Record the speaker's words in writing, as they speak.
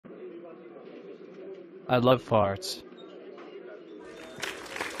I love farts.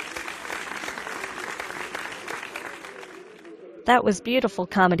 That was beautiful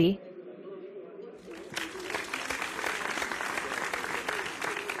comedy.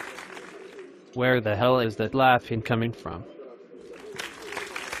 Where the hell is that laughing coming from?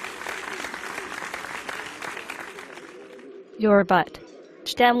 Your butt.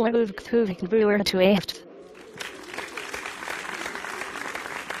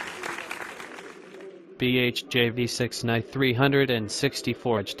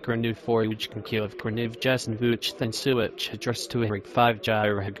 BHJV69364 Grnu Forge Kiev Grniv Jessen Vuch Than Suich Address to Eric 5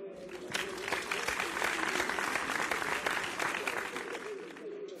 Gyreg.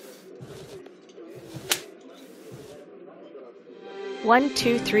 One,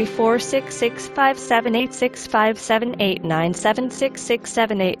 2, 3, 4, 6, 6, 5, 7, 8, 6, 5, 7, 8, 9, 7, 6, 6,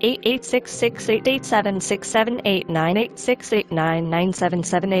 7, 8, 8, 8, 6, 6, 8, 8, 7, 6, 7, 8, 9, 8, 6, 8, 9, 9, 7,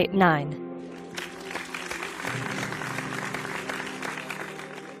 7, 8, 9.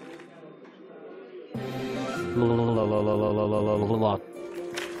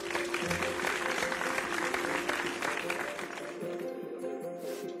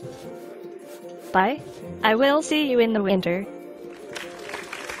 Bye. I will see you in the winter.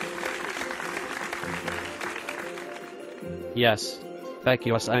 Yes.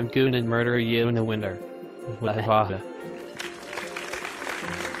 Bekios, I'm goon and murder you in the winter. Wahaha.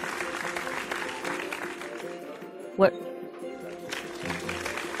 What?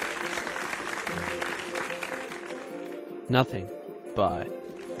 Nothing. Bye.